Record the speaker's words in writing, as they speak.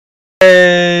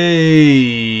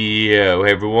Yo,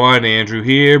 hey everyone, Andrew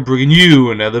here, bringing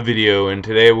you another video, and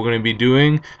today we're going to be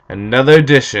doing another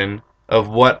edition of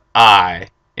What I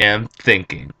Am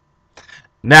Thinking.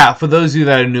 Now, for those of you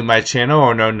that are new to my channel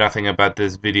or know nothing about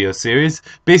this video series,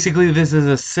 basically this is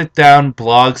a sit-down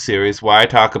blog series where I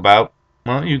talk about,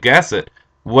 well, you guess it,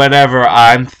 whatever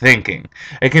I'm thinking.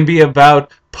 It can be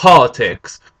about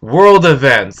politics, world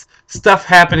events, stuff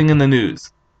happening in the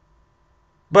news.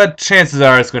 But chances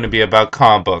are it's going to be about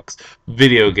comic books,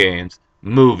 video games,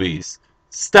 movies,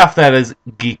 stuff that is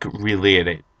geek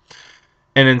related.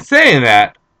 And in saying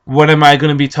that, what am I going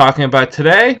to be talking about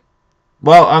today?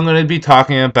 Well, I'm going to be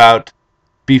talking about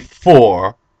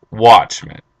before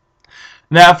Watchmen.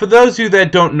 Now, for those of you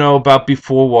that don't know about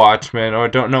Before Watchmen or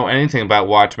don't know anything about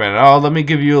Watchmen at all, let me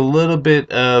give you a little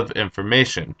bit of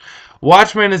information.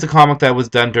 Watchmen is a comic that was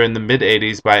done during the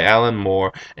mid-80s by Alan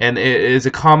Moore, and it is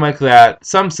a comic that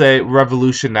some say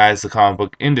revolutionized the comic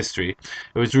book industry.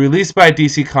 It was released by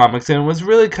DC Comics, and it was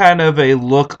really kind of a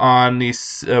look on the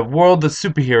world of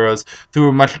superheroes through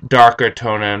a much darker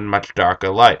tone and much darker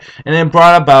light. And it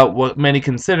brought about what many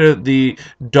consider the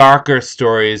darker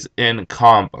stories in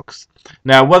comic books.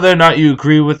 Now, whether or not you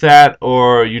agree with that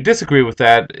or you disagree with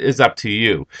that is up to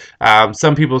you.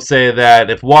 Some people say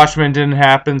that if Watchmen didn't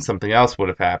happen, something else would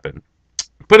have happened.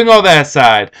 Putting all that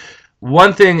aside,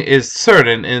 one thing is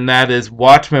certain, and that is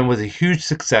Watchmen was a huge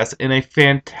success and a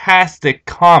fantastic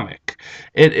comic.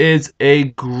 It is a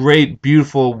great,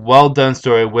 beautiful, well-done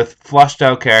story with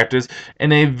fleshed-out characters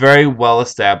in a very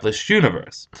well-established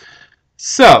universe.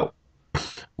 So,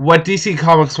 what DC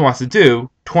Comics wants to do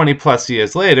 20 plus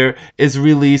years later is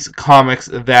release comics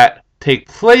that take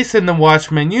place in the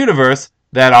Watchmen universe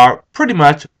that are pretty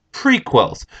much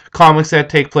prequels. Comics that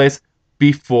take place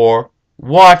before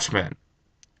Watchmen.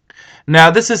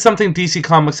 Now, this is something DC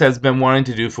Comics has been wanting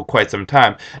to do for quite some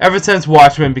time, ever since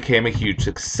Watchmen became a huge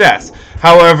success.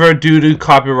 However, due to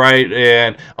copyright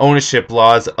and ownership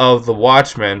laws of the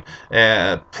Watchmen,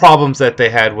 problems that they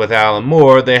had with Alan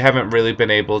Moore, they haven't really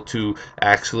been able to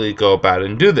actually go about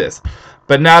and do this.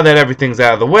 But now that everything's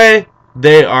out of the way,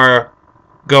 they are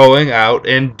going out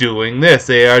and doing this.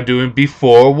 They are doing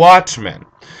Before Watchmen.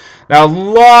 Now, a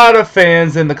lot of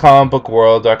fans in the comic book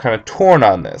world are kind of torn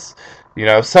on this. You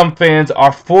know, some fans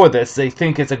are for this. They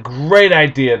think it's a great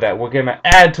idea that we're going to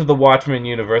add to the Watchmen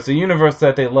universe, a universe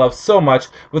that they love so much,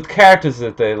 with characters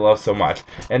that they love so much,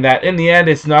 and that in the end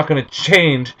it's not going to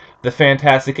change the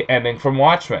fantastic ending from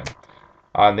Watchmen.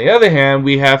 On the other hand,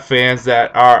 we have fans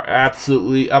that are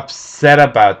absolutely upset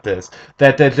about this,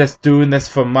 that they're just doing this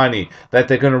for money, that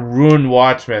they're going to ruin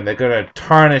Watchmen, they're going to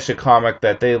tarnish a comic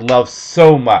that they love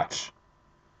so much.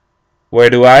 Where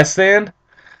do I stand?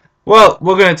 Well,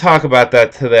 we're going to talk about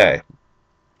that today.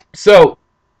 So,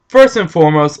 first and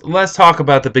foremost, let's talk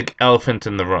about the big elephant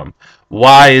in the room.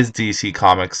 Why is DC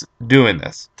Comics doing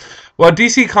this? Well,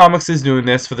 DC Comics is doing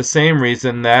this for the same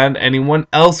reason that anyone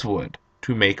else would,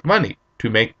 to make money,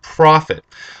 to make profit.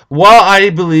 While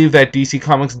I believe that DC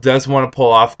Comics does want to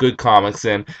pull off good comics,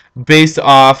 and based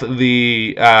off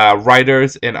the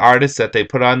writers and artists that they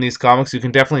put on these comics, you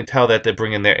can definitely tell that they're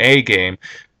bringing their A game.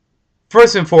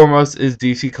 First and foremost is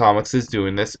DC Comics is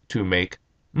doing this to make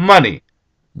money.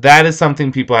 That is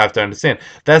something people have to understand.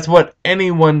 That's what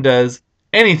anyone does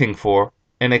anything for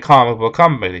in a comic book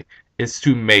company, is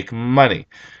to make money.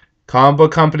 Comic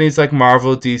book companies like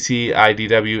Marvel, DC,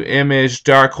 IDW, Image,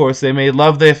 Dark Horse, they may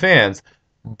love their fans,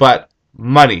 but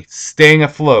money, staying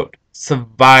afloat,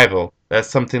 survival, that's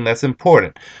something that's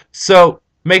important. So,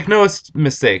 make no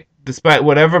mistake. Despite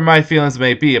whatever my feelings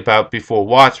may be about Before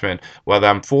Watchmen, whether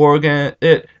I'm for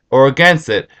it or against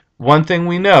it, one thing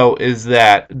we know is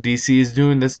that DC is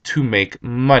doing this to make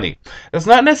money. That's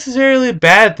not necessarily a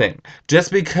bad thing.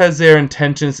 Just because their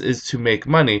intentions is to make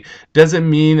money doesn't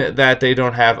mean that they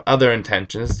don't have other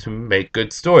intentions to make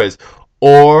good stories.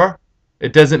 Or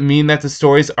it doesn't mean that the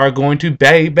stories are going to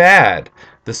be bad.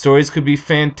 The stories could be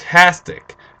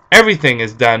fantastic. Everything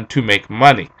is done to make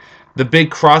money. The big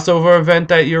crossover event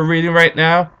that you're reading right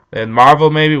now, in Marvel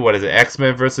maybe, what is it,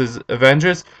 X-Men versus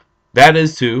Avengers? That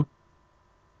is to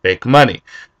make money.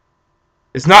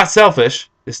 It's not selfish,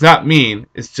 it's not mean,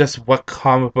 it's just what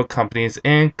comic book companies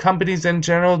and companies in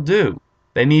general do.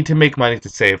 They need to make money to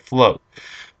stay afloat.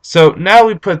 So now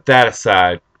we put that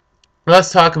aside,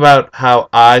 let's talk about how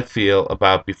I feel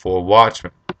about Before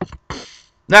Watchmen.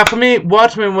 Now, for me,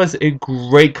 Watchmen was a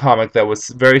great comic that was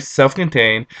very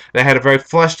self-contained, that had a very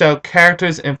fleshed-out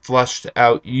characters and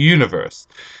fleshed-out universe.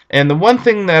 And the one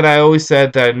thing that I always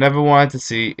said that I never wanted to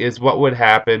see is what would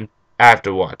happen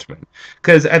after Watchmen.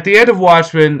 Because at the end of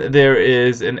Watchmen, there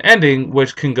is an ending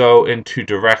which can go in two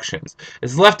directions.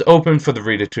 It's left open for the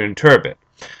reader to interpret.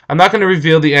 I'm not going to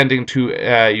reveal the ending to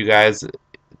you guys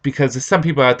because there's some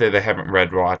people out there that haven't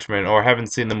read Watchmen or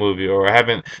haven't seen the movie or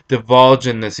haven't divulged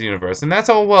in this universe. And that's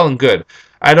all well and good.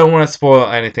 I don't want to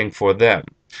spoil anything for them.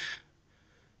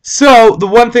 So, the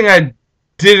one thing I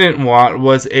didn't want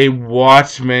was a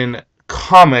Watchmen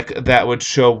comic that would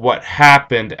show what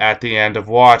happened at the end of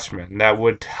Watchmen. That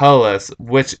would tell us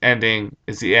which ending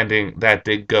is the ending that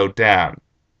did go down.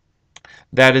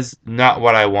 That is not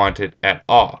what I wanted at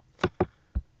all.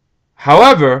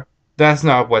 However, that's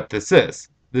not what this is.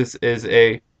 This is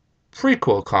a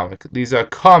prequel comic. These are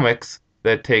comics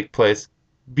that take place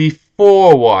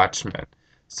before Watchmen.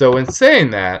 So in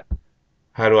saying that,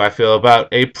 how do I feel about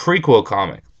a prequel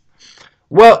comic?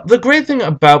 Well, the great thing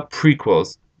about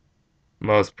prequels,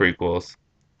 most prequels,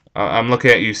 I'm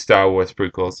looking at you Star Wars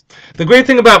prequels. The great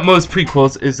thing about most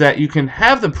prequels is that you can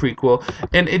have the prequel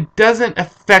and it doesn't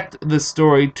affect the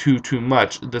story too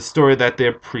much, the story that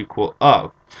they're prequel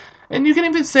of. And you can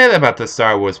even say that about the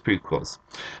Star Wars prequels.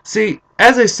 See,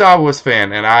 as a Star Wars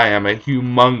fan, and I am a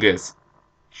humongous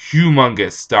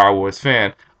Star Wars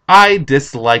fan, I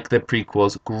dislike the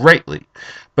prequels greatly.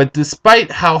 But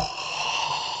despite how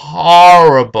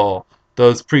horrible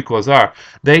those prequels are,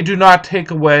 they do not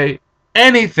take away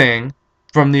anything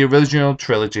from the original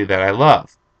trilogy that I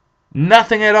love.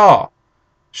 Nothing at all.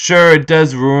 Sure, it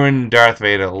does ruin Darth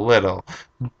Vader a little,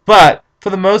 but for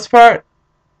the most part,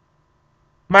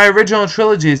 my original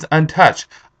trilogy is untouched.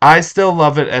 I still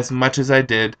love it as much as I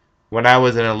did when I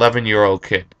was an 11-year-old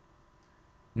kid.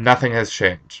 Nothing has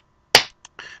changed.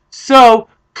 So,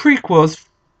 prequels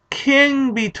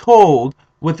can be told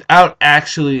without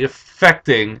actually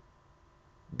affecting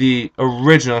the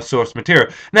original source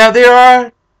material. Now, there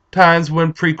are times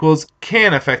when prequels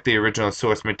can affect the original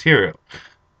source material.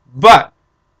 But,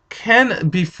 can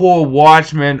Before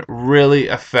Watchmen really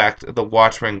affect the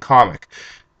Watchmen comic?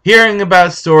 Hearing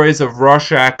about stories of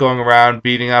Rorschach going around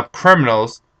beating up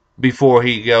criminals before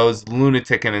he goes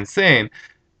lunatic and insane,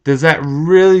 does that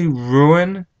really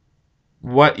ruin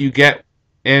what you get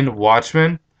in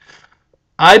Watchmen?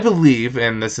 I believe,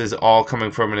 and this is all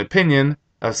coming from an opinion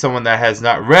of someone that has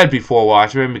not read Before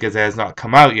Watchmen because it has not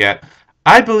come out yet,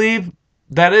 I believe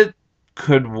that it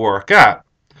could work out.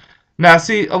 Now,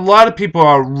 see, a lot of people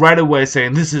are right away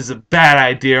saying, this is a bad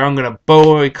idea, I'm going to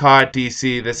boycott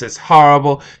DC, this is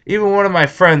horrible. Even one of my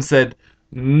friends said,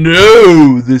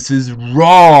 no, this is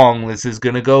wrong, this is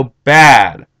going to go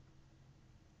bad.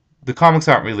 The comics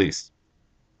aren't released.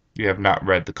 You have not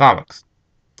read the comics.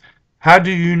 How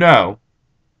do you know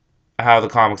how the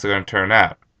comics are going to turn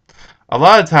out? A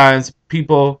lot of times,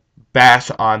 people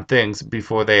bash on things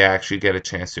before they actually get a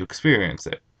chance to experience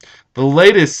it. The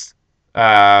latest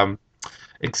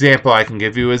example I can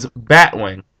give you is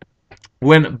Batwing.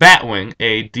 When Batwing,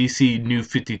 a DC New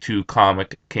 52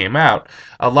 comic, came out,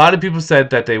 a lot of people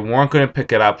said that they weren't going to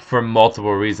pick it up for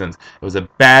multiple reasons. It was a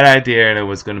bad idea and it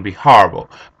was going to be horrible.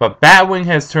 But Batwing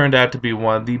has turned out to be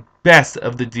one of the best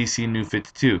of the DC New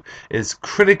 52. It is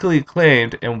critically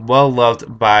acclaimed and well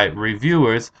loved by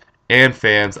reviewers and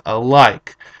fans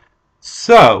alike.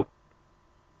 So,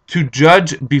 to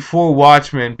judge Before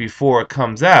Watchmen before it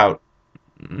comes out,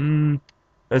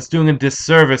 that's doing a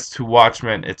disservice to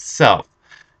Watchmen itself.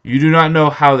 You do not know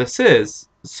how this is,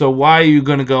 so why are you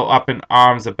going to go up in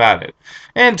arms about it?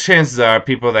 And chances are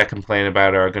people that complain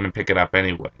about it are going to pick it up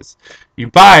anyways. You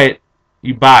buy it,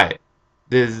 you buy it.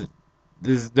 There's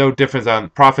no difference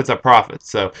on profits are profits.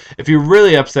 So if you're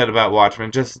really upset about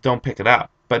Watchmen, just don't pick it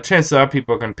up. But chances are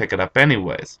people are going to pick it up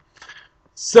anyways.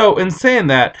 So in saying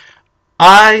that,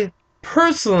 I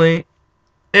personally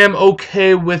am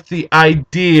okay with the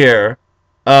idea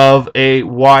of a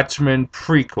Watchmen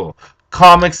prequel.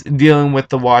 Comics dealing with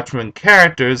the Watchmen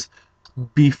characters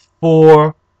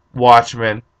before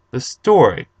Watchmen the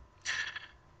story.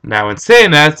 Now in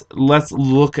saying that, let's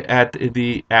look at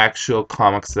the actual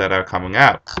comics that are coming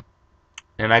out.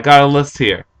 And I got a list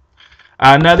here.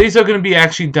 Now these are going to be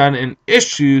actually done in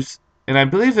issues, and I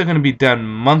believe they're going to be done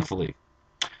monthly.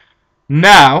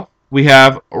 Now we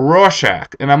have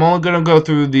Rorschach, and I'm only going to go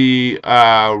through the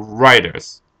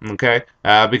writers, okay?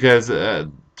 Because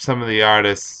some of the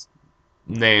artists'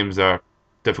 names are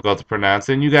difficult to pronounce,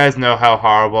 and you guys know how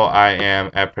horrible I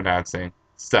am at pronouncing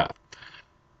stuff.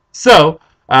 So,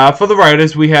 for the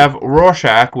writers, we have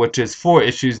Rorschach, which is 4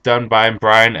 issues done by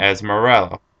Brian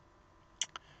Azzarello.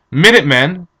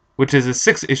 Minutemen, which is a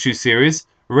 6-issue series,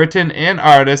 written and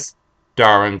artist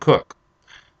Darwyn Cooke.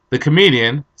 The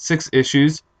Comedian, 6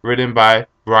 issues, written by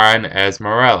Brian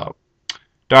Azzarello.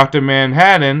 Dr.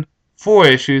 Manhattan, 4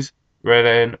 issues,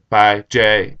 written by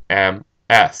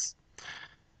JMS.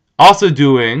 Also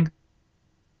doing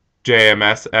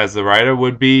JMS as the writer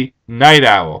would be Night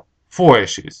Owl, 4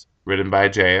 issues, written by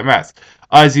JMS.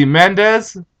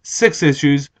 Ozymandias, 6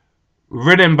 issues,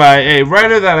 written by a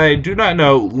writer that I do not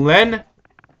know, Len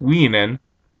Wein,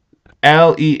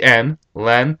 L-E-N,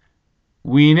 Len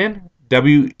Wein,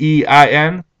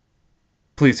 W-E-I-N.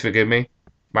 Please forgive me.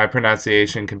 My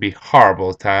pronunciation can be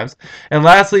horrible at times. And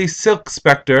lastly, Silk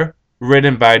Spectre,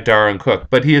 written by Darwin Cook.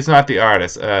 But he is not the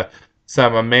artist.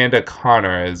 Some Amanda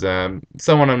Connor is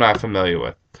someone I'm not familiar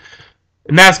with.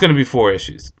 And that's going to be 4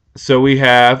 issues. So we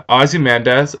have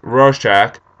Ozymandias,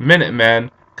 Rorschach,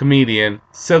 Minutemen, Comedian,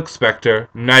 Silk Spectre,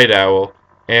 Night Owl,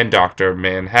 and Dr.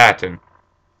 Manhattan.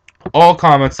 All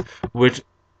comics which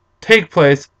take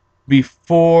place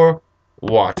before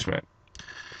Watchmen.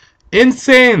 In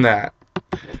saying that,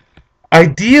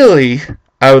 ideally,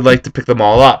 I would like to pick them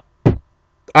all up.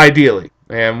 Ideally.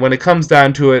 And when it comes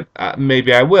down to it,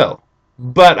 maybe I will.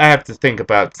 But I have to think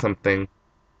about something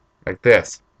like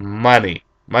this. Money.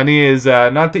 Money is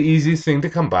not the easiest thing to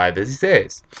come by these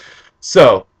days.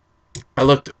 So, I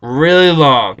looked really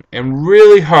long and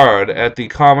really hard at the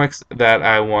comics that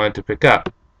I wanted to pick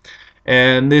up.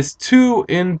 And there's 2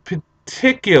 in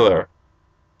particular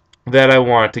that I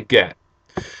wanted to get.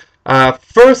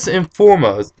 First and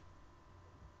foremost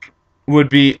would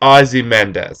be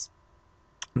Ozymandias.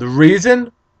 The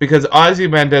reason? Because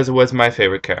Ozymandias was my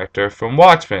favorite character from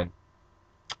Watchmen.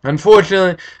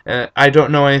 Unfortunately, I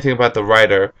don't know anything about the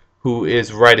writer who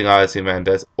is writing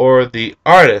Ozymandias or the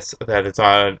artist that is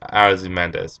on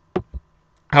Ozymandias.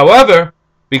 However,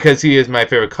 because he is my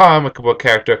favorite comic book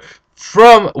character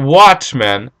from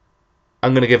Watchmen,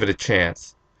 I'm going to give it a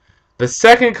chance. The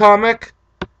second comic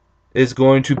is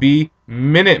going to be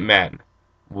Minutemen.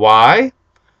 Why?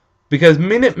 Because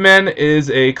Minutemen is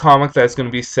a comic that's going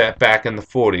to be set back in the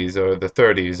 40s or the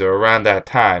 30s or around that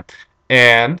time.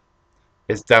 And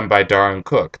it's done by Darwin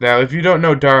Cook. Now, if you don't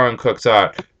know Darwin Cook's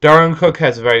art, Darwin Cook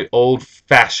has a very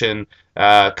old-fashioned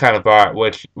kind of art,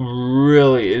 which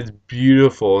really is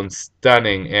beautiful and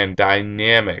stunning and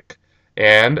dynamic.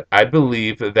 And I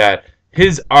believe that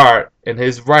his art and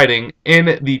his writing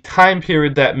in the time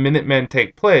period that Minutemen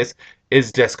take place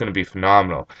is just going to be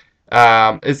phenomenal.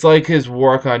 It's like his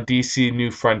work on DC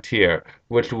New Frontier,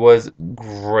 which was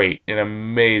great and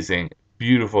amazing,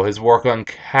 beautiful. His work on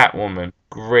Catwoman,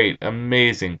 great,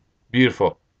 amazing,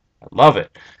 beautiful. I love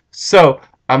it. So,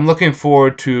 I'm looking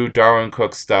forward to Darwin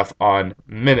Cook's stuff on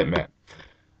Minutemen.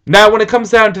 Now, when it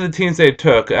comes down to the teams they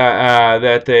took,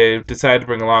 that they decided to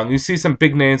bring along, you see some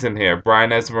big names in here. Brian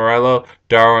Azzarello,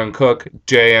 Darwin Cook,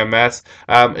 JMS.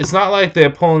 It's not like they're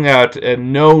pulling out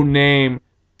no-name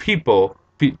people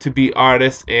to be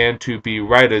artists and to be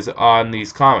writers on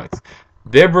these comics.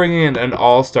 They're bringing in an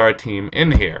all-star team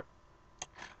in here.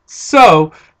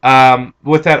 So,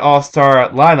 with that all-star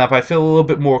lineup, I feel a little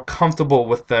bit more comfortable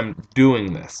with them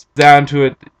doing this. Down to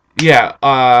it,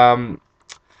 yeah,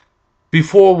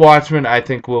 before Watchmen, I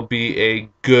think will be a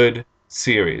good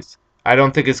series. I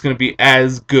don't think it's going to be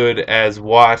as good as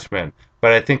Watchmen,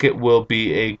 but I think it will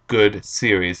be a good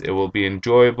series. It will be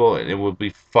enjoyable and it will be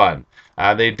fun.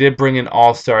 They did bring an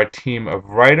all-star team of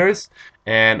writers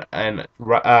and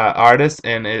artists,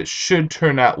 and it should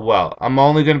turn out well. I'm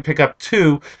only going to pick up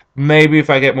 2. Maybe if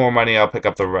I get more money, I'll pick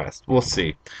up the rest. We'll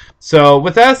see. So,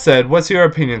 with that said, what's your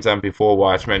opinions on Before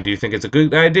Watchmen? Do you think it's a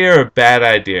good idea or a bad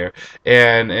idea?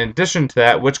 And in addition to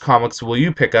that, which comics will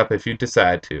you pick up if you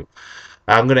decide to?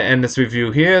 I'm going to end this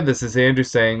review here. This is Andrew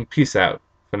saying peace out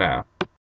for now.